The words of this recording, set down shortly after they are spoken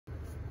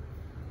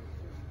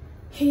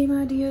Hey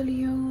my dear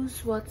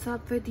Leos, what's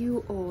up with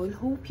you all?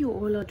 Hope you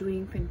all are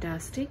doing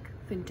fantastic,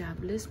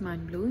 fantabulous,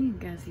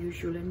 mind-blowing as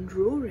usual and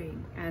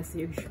roaring as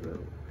usual.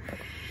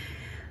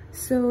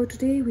 So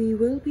today we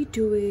will be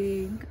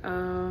doing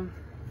the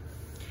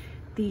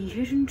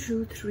hidden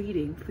truth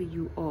reading for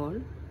you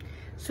all.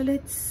 So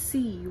let's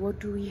see, what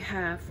do we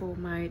have for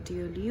my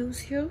dear Leos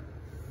here?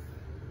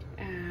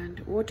 And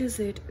what is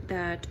it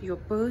that your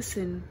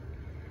person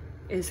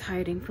is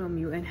hiding from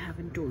you and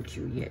haven't told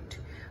you yet?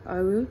 I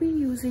will be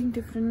using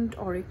different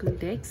oracle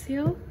decks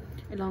here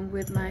along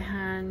with my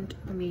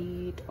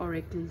handmade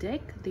oracle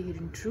deck, the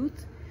hidden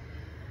truth,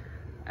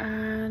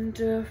 and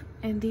the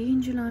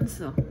angel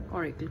answer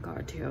oracle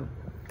card here.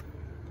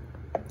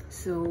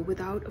 So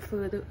without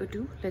further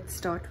ado, let's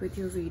start with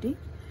your reading.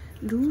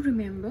 Do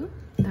remember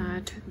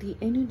that the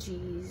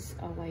energies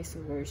are vice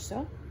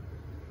versa.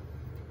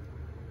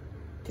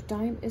 The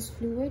time is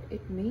fluid.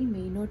 It may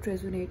not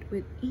resonate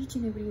with each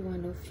and every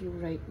one of you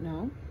right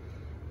now.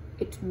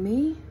 It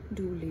may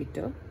do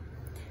later.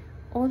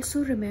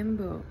 Also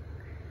remember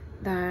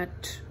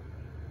that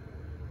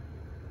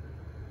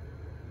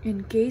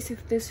in case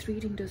if this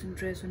reading doesn't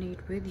resonate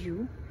with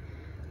you,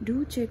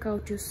 do check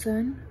out your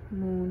sun,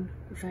 moon,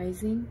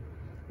 rising,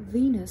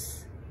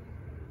 Venus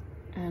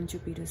and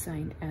Jupiter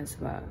sign as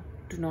well.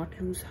 Do not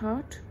lose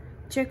heart.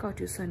 Check out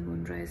your sun,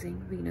 moon,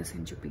 rising, Venus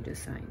and Jupiter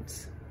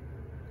signs.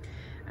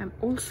 I'm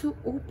also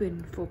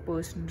open for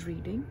personal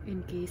reading.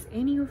 In case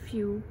any of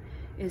you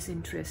is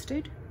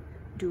interested,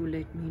 do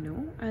let me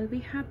know. I'll be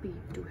happy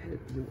to help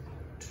you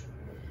out.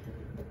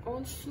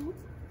 Also,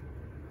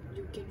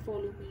 you can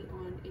follow me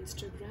on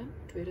Instagram,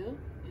 Twitter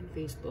and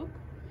Facebook.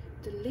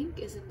 The link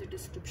is in the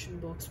description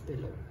box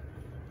below.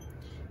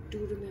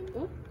 Do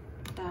remember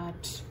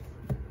that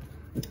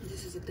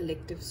this is a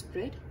collective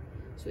spread,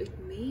 so it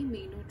may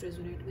not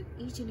resonate with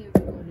each and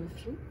every one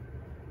of you,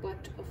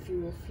 but a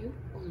few of you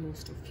or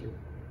most of you,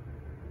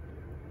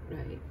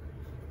 right?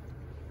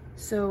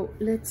 So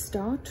let's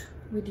start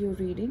with your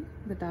reading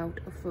without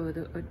a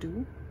further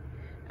ado.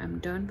 I'm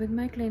done with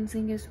my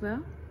cleansing as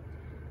well,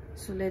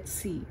 so let's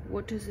see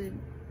what is in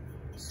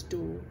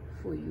store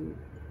for you,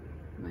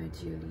 my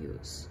dear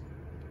Leos.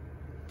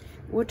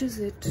 What is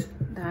it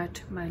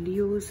that my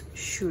Leos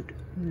should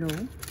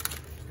know?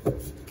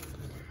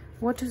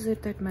 What is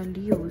it that my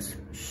Leos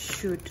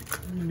should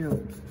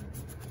know?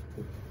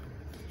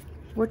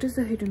 What is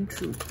the hidden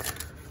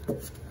truth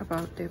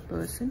about their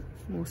person,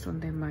 most on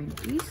their mind,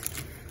 please?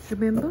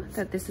 Remember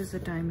that this is a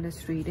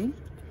timeless reading.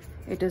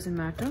 It doesn't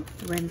matter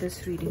when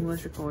this reading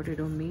was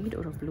recorded or made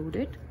or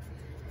uploaded.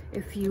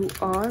 If you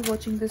are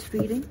watching this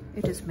reading,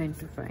 it is meant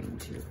to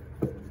find you.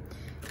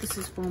 This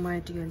is for my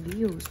dear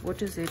Leos.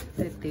 What is it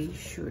that they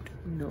should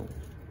know?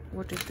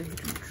 What is the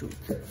hidden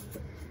truth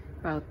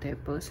about their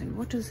person?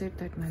 What is it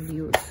that my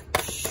Leos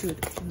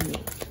should know?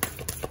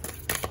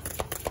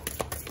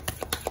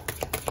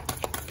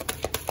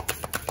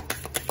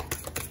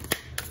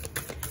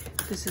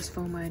 This is for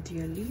my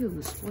dear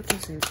Leos. What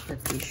is it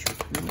that they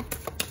should know?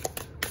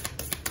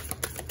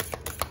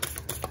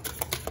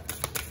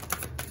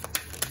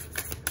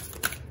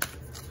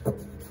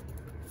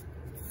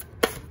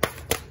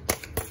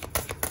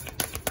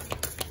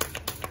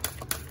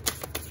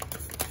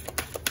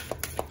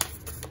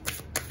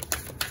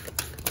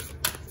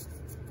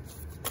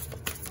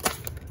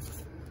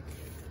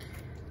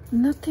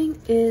 Nothing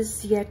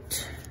is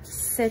yet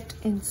set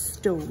in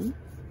stone.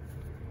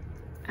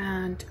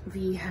 And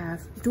we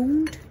have,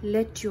 don't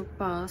let your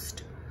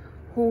past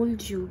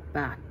hold you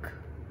back.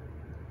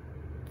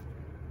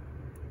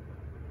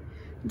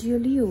 Dear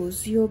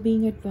Leos, you're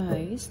being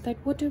advised that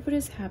whatever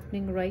is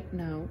happening right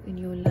now in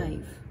your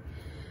life,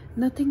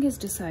 nothing is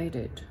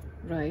decided,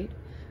 right?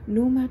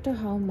 No matter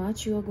how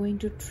much you are going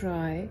to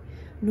try,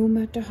 no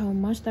matter how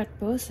much that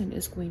person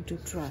is going to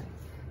try,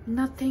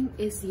 nothing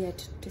is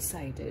yet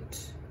decided.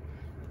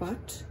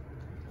 But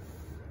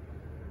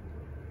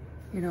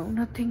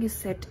nothing is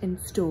set in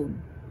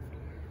stone.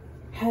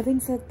 Having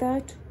said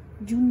that,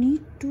 you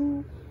need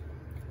to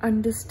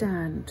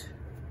understand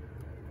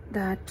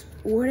that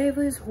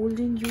whatever is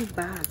holding you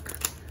back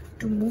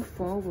to move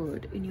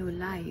forward in your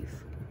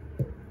life,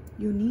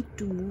 you need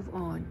to move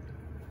on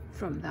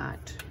from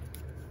that.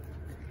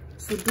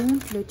 So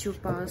don't let your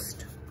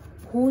past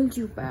hold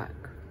you back.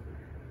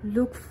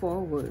 Look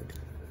forward.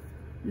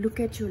 Look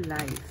at your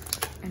life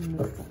and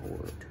move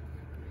forward.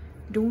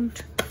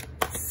 Don't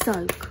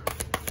sulk.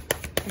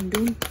 And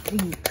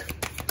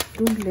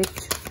don't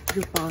let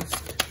your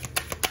past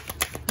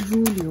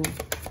rule your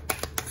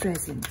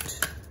present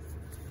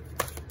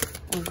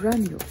or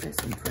run your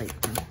present right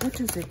now.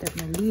 What is it that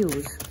my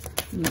Leos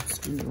needs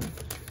to know?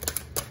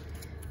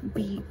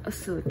 Be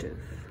assertive.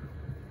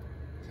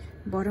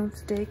 Bottom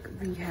of the deck,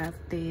 we have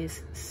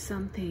there's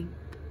something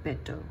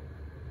better.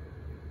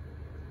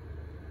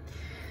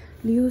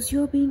 Leos,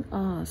 you're being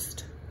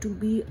asked to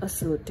be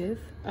assertive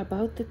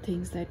about the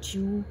things that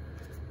you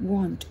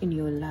want in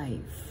your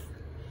life.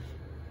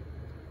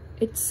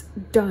 It's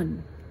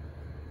done.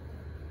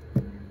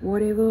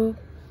 Whatever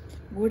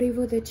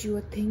that you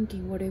are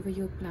thinking, whatever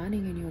you're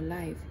planning in your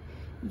life,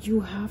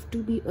 You have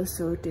to be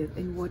assertive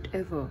in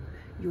whatever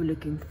you're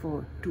looking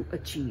for to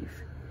achieve,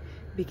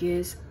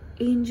 because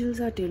angels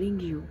are telling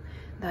you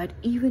that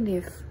even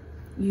if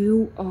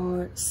you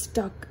are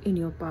stuck in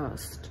your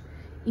past,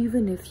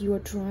 even if you are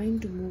trying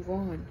to move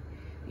on,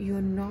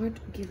 you're not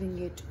giving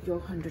it your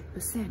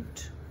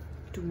 100%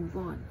 to move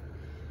on,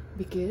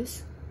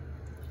 because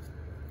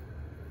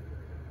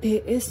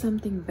there is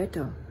something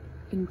better.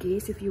 In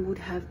case if you would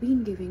have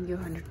been giving your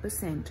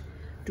 100%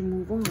 to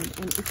move on,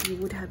 and if you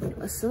would have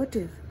been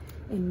assertive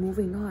in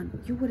moving on,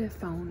 you would have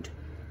found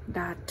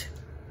that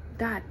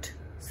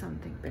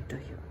something better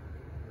here,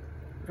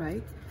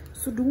 right?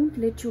 So don't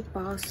let your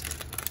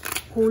past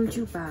hold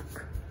you back,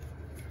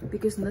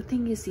 because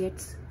nothing is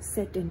yet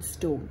set in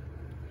stone.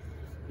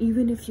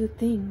 Even if you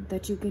think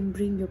that you can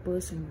bring your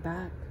person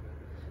back,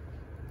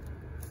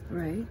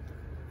 right?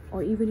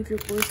 Or even if your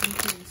person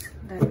thinks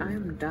that I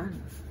am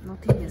done,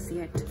 nothing is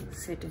yet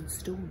set in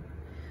stone.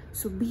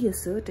 So be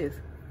assertive.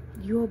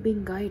 You are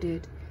being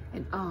guided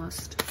and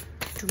asked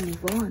to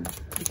move on,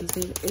 because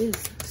there is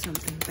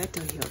something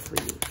better here for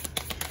you.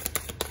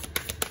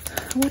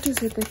 What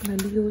is it that my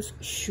Leos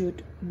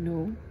should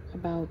know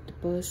about the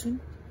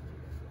person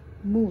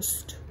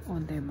most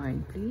on their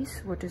mind,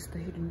 please? What is the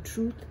hidden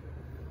truth?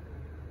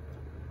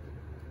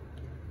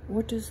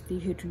 What is the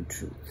hidden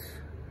truth?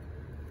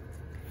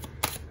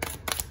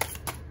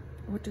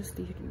 What is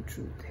the hidden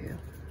truth here?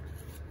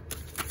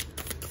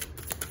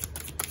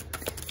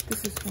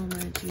 This is for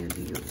my dear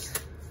Leos.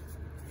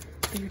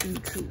 The hidden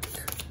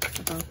truth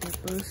about their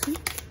person,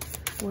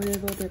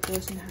 whatever their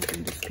person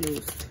hasn't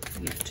disclosed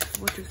yet.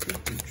 What is the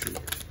hidden truth?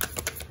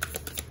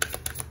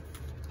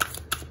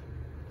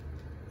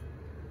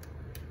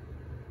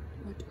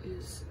 What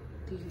is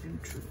the hidden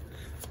truth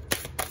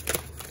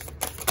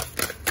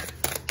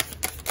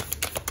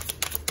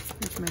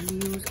that my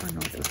Leos are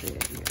not aware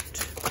yet?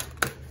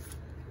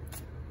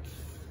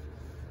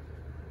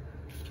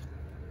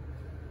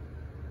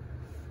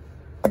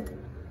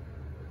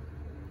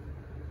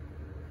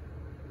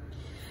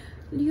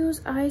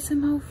 Leos, I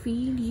somehow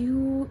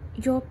feel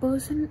your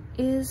person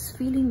is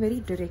feeling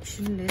very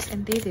directionless,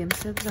 and they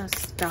themselves are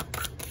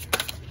stuck.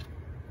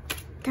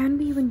 Can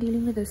be even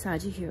dealing with a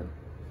Saggy here.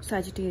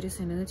 Sagittarius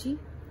energy.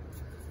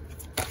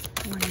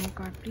 One more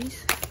card,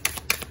 please.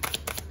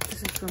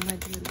 This is from my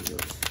dear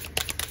Leos.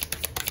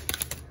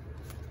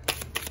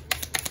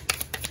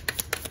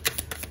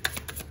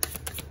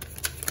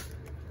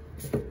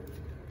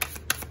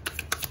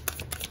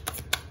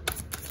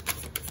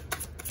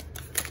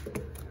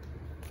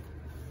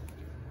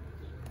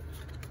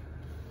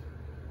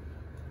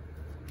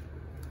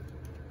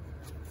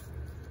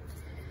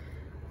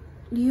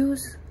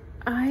 Leos,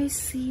 I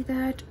see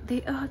that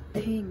there are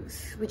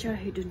things which are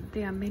hidden.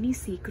 There are many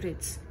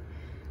secrets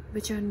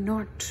which are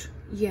not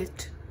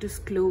yet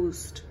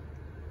disclosed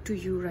to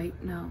you right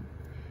now.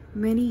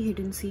 Many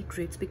hidden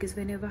secrets, because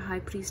whenever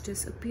High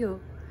Priestess appear,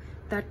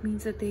 that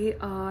means that there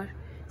are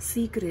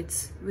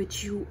secrets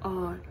which you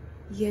are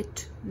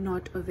yet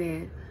not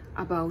aware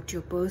about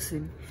your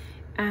person,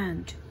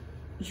 and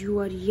you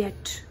are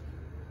yet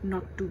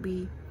not to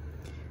be,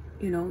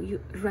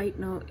 right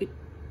now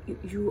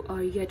you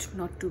are yet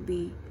not to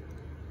be,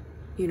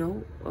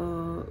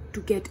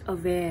 to get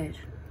aware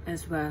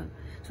as well.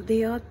 So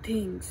there are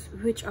things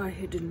which are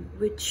hidden,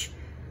 which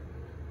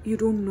you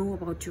don't know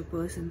about your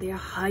person. They are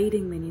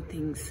hiding many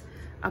things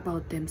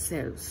about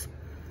themselves.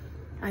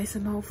 I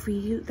somehow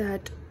feel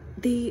that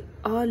they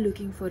are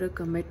looking for a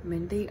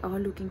commitment. They are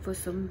looking for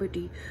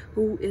somebody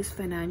who is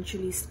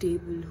financially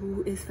stable,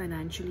 who is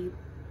financially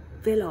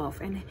well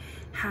off and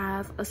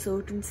have a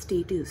certain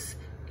status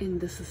in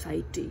the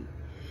society.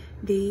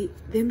 They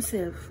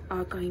themselves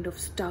are kind of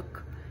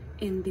stuck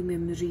in the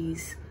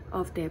memories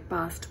of their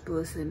past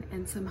person,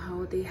 and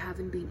somehow they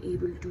haven't been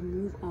able to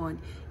move on.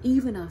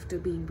 Even after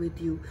being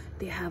with you,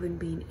 they haven't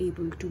been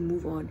able to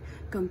move on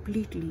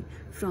completely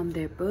from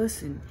their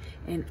person.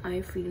 And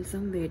I feel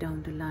somewhere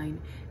down the line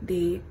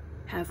they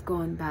have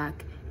gone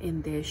back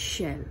in their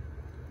shell.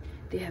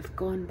 They have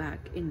gone back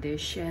in their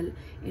shell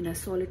in a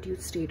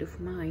solitude state of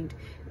mind,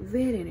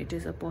 wherein it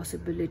is a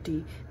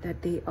possibility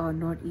that they are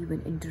not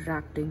even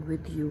interacting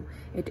with you.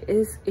 It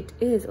is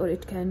or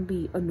it can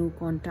be a no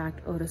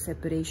contact or a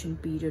separation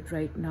period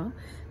right now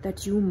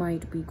that you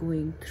might be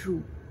going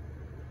through,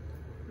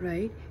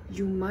 right?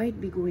 You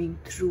might be going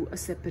through a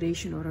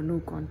separation or a no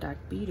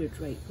contact period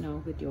right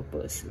now with your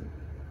person.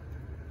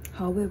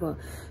 However,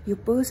 your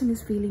person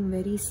is feeling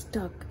very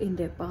stuck in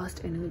their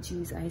past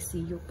energies. I see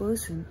your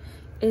person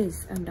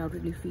is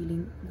undoubtedly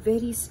feeling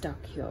very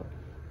stuck here,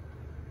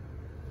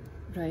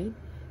 right?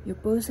 Your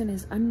person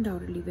is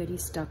undoubtedly very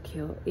stuck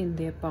here in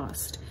their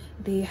past.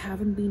 They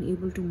haven't been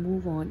able to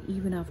move on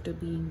even after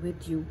being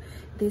with you.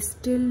 They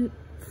still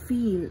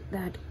feel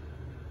that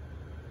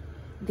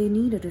they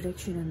need a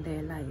direction in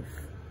their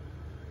life.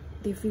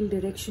 They feel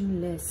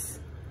directionless.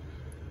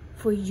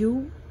 For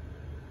you,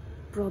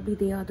 probably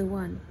they are the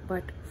one,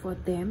 but for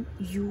them,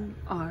 you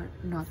are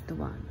not the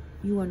one.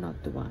 You are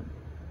not the one.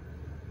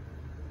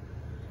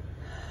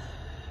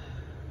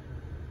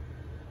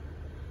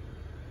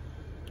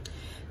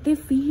 They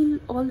feel,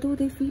 although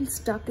they feel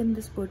stuck in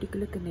this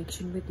particular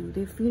connection with you,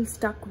 they feel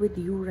stuck with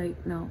you right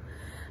now.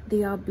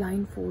 They are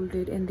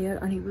blindfolded and they are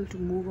unable to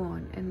move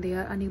on, and they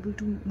are unable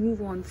to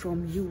move on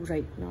from you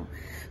right now.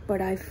 But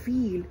I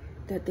feel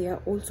that they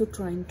are also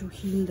trying to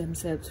heal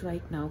themselves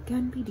right now.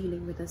 Can be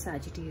dealing with a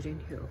Sagittarian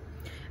here.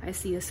 I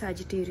see a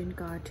Sagittarian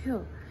card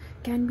here.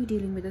 Can be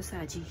dealing with a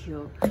Saggy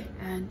here.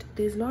 And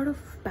there's a lot of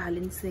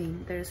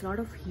balancing, there's a lot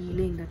of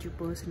healing that your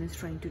person is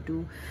trying to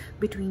do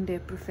between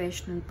their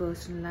professional,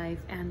 personal life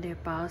and their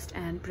past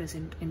and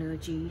present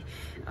energy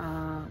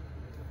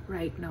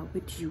right now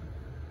with you,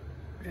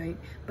 right?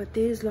 But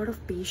there's a lot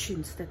of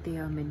patience that they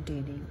are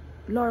maintaining,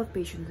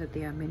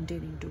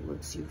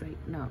 towards you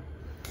right now.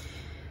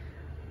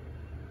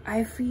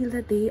 I feel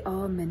that they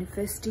are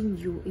manifesting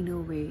you in a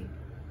way.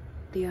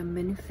 They are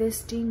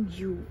manifesting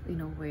you in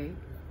a way.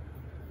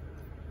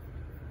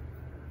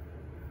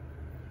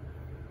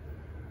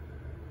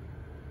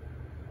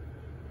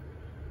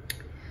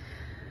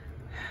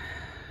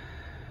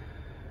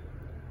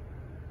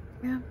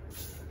 Yeah,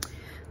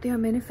 they are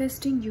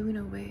manifesting you in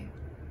a way,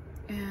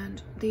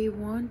 and they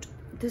want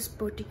this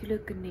particular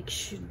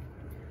connection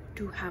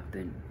to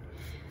happen,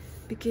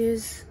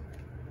 because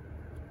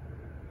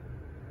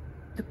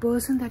the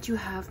person that you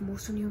have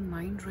most on your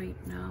mind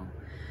right now,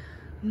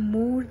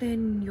 more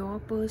than your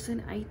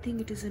person, I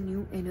think it is a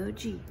new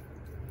energy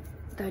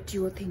that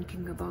you are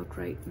thinking about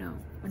right now,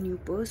 a new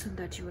person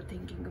that you are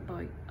thinking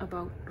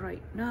about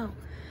right now.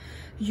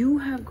 You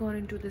have gone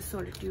into this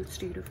solitude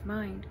state of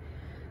mind,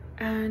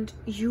 and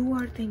you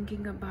are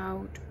thinking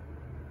about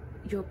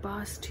your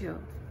past here.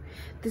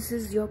 This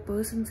is your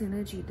person's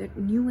energy, that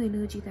new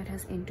energy that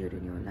has entered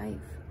in your life,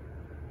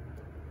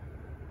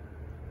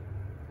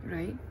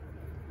 right?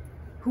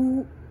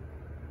 Who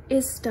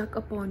is stuck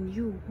upon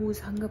you, who is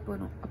hung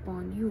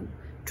upon you,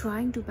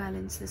 trying to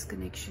balance this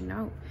connection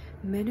out,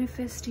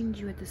 manifesting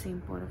you at the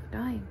same point of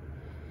time.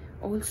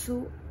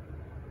 Also,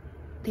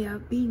 they are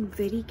being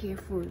very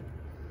careful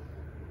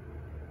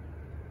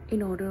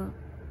in order,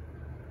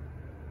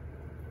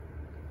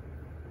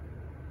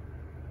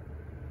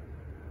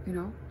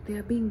 they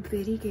are being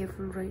very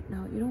careful right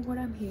now. You know what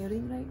I'm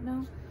hearing right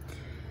now?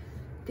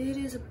 There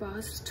is a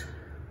past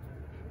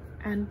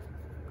and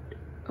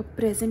a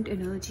present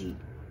energy.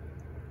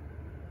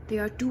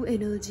 There are two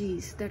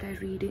energies that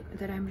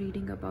I'm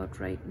reading about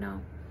right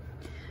now.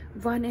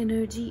 One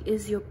energy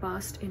is your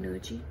past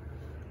energy,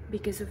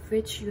 because of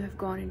which you have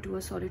gone into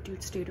a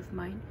solitude state of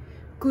mind.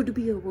 Could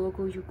be a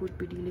Virgo you could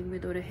be dealing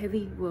with, or a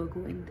heavy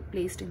Virgo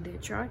placed in their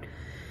chart.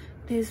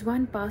 There's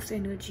one past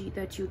energy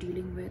that you're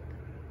dealing with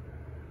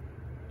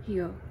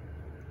here,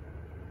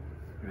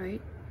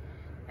 right?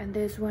 And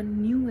there's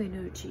one new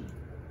energy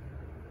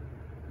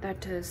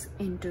that has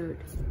entered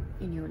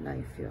in your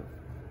life here.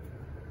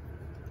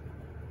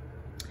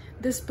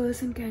 This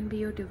person can be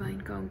your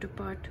divine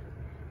counterpart,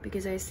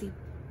 because I see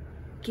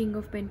King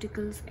of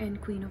Pentacles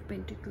and Queen of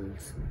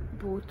Pentacles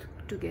both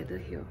together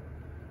here.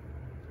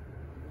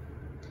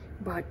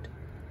 But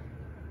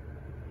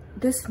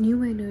this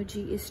new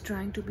energy is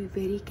trying to be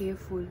very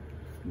careful.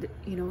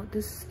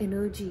 This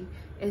energy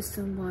is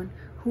someone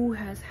who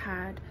has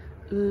had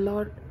a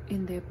lot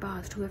in their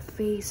past, who have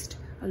faced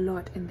a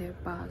lot in their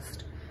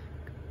past.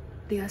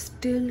 They are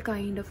still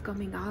kind of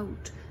coming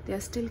out. They are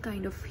still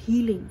kind of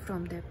healing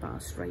from their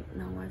past right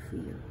now, I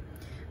feel.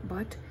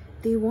 But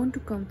they want to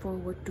come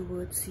forward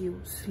towards you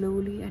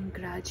slowly and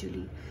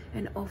gradually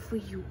and offer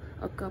you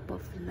a cup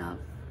of love.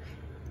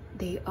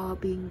 They are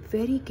being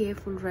very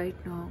careful right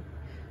now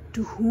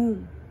to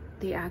whom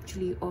they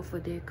actually offer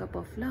their cup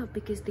of love,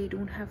 because they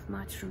don't have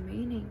much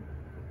remaining.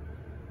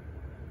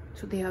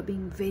 So they are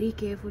being very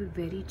careful,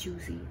 very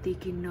choosy. They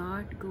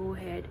cannot go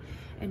ahead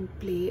and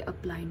play a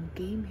blind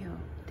game here.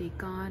 They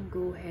can't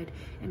go ahead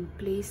and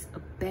place a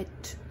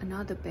bet,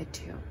 another bet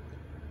here,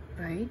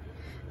 right?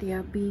 They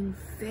are being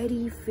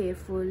very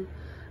fearful,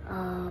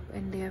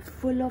 and they are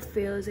full of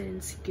fears and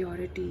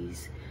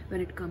insecurities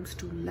when it comes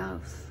to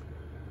love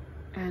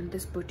and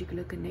this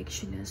particular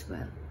connection as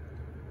well.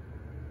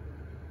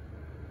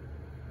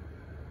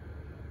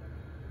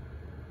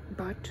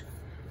 But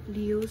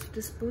Leos,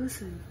 this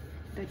person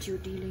that you're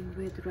dealing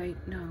with right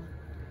now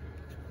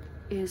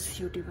is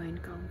your divine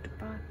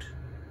counterpart.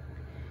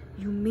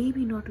 You may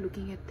be not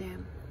looking at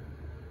them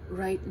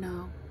right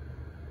now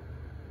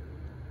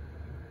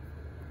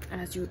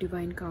as your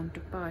divine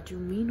counterpart. You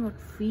may not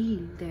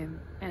feel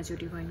them as your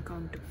divine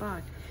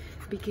counterpart,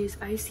 because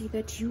I see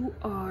that you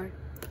are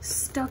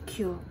stuck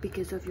here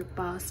because of your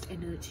past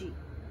energy,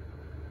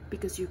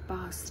 because your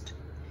past,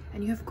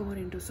 and you have gone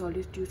into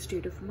solitude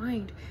state of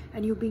mind,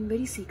 and you're being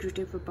very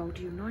secretive about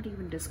it. You're not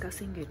even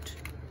discussing it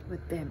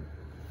with them.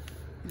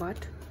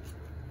 But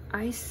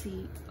I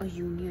see a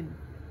union.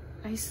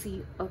 I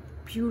see a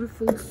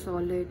beautiful,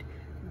 solid,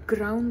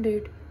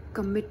 grounded,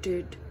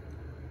 committed,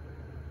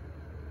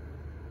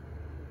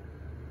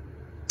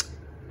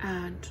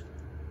 and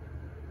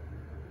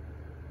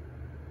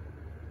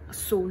a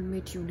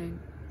soulmate union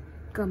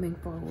coming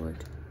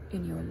forward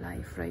in your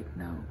life right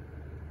now.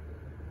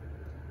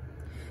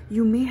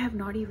 You may have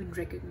not even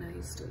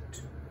recognized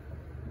it,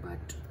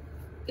 but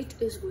it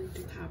is going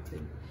to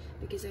happen,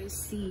 because I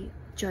see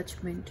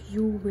judgment.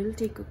 You will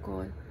take a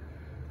call,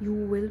 you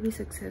will be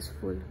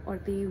successful, or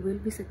they will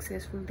be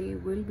successful, they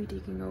will be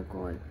taking a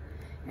call,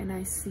 and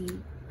I see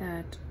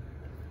that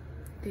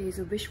there is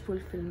a wish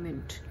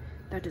fulfillment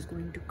that is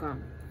going to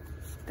come.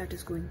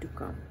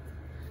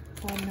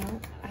 For now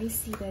I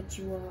see that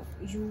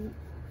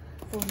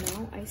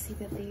I see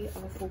that they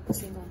are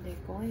focusing on their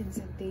coins,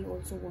 and they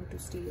also want to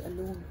stay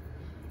alone,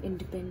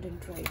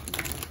 independent right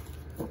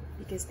now,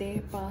 because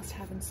their past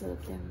haven't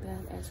served them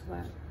well as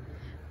well.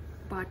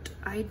 But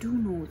I do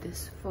know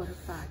this for a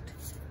fact,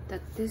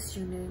 that this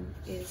union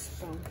is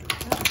bound to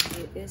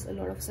happen. There is a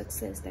lot of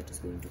success that is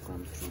going to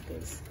come through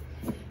this,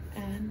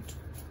 and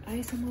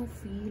I somehow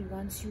feel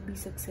once you be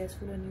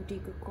successful and you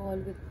take a call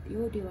with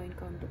your divine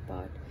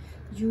counterpart,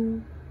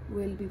 you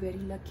will be very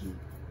lucky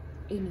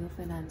in your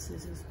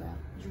finances as well.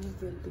 You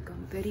will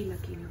become very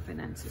lucky in your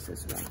finances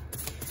as well.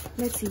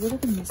 Let's see, what are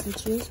the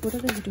messages, what are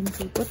the hidden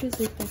truth, what is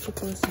it that your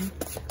person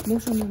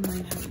most on your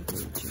mind haven't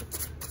told you?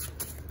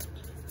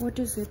 What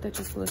is it that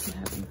your person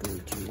haven't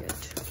told you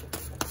yet?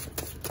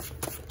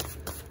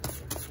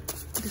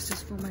 This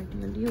is for my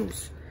dear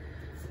Leos.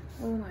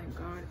 Oh my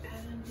god,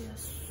 and there are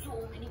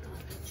so many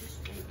cards that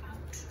just came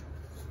out.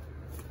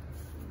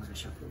 I'm gonna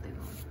shuffle them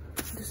all.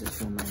 This is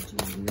for my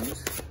dear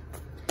Leos.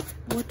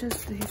 What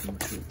is the hidden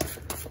truth?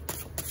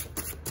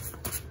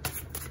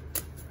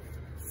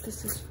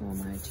 This is for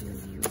my dear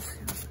Leos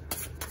here.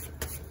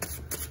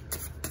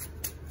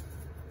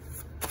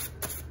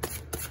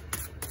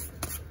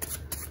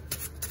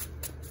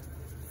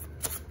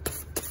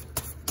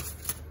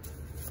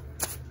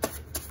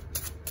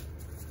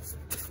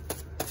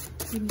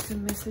 Give me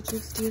some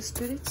messages, dear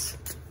spirits.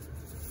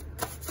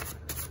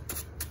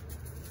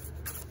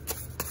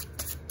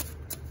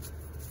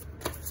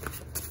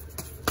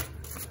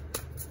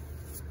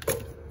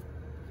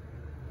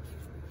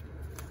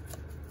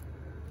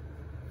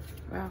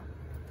 Wow.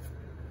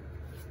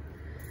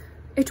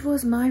 It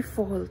was my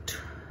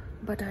fault,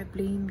 but I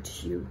blamed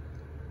you.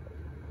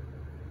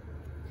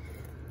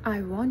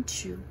 I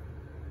want you.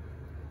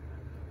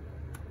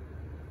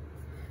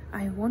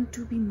 I want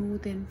to be more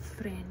than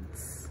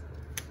friends.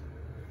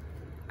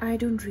 I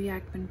don't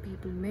react when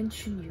people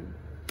mention you.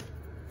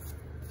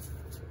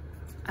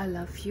 I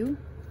love you.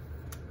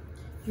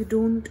 You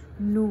don't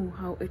know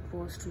how it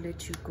was to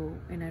let you go,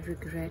 and I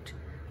regret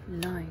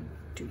lying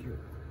to you.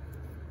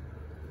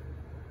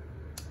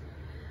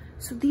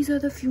 So these are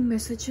the few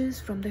messages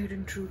from the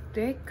Hidden Truth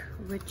deck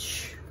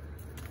which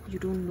you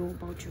don't know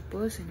about your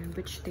person and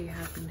which they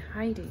have been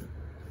hiding,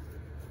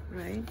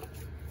 right?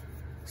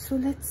 So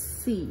let's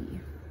see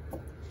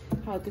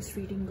how this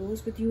reading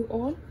goes with you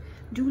all.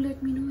 Do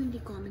let me know in the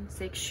comment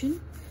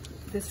section.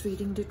 This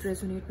reading did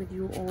resonate with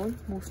you all,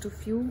 most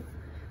of you,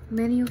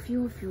 many of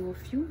you, a few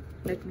of you.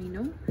 Let me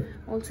know.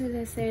 Also, as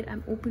I said,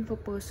 I'm open for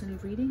personal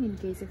reading in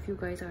case if you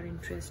guys are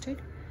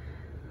interested.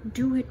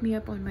 Do hit me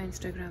up on my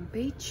Instagram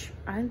page.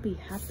 I'll be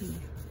happy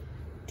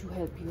to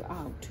help you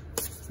out.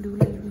 Do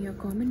leave me a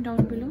comment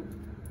down below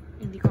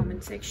in the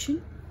comment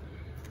section,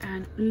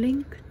 and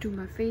link to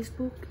my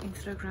Facebook,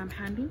 Instagram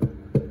handle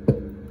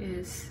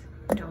is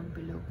down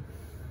below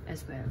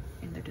as well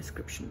in the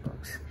description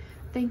box.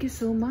 Thank you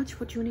so much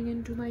for tuning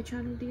into my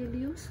channel, dear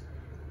Leos.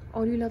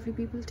 All you lovely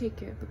people, take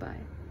care. Bye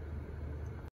bye.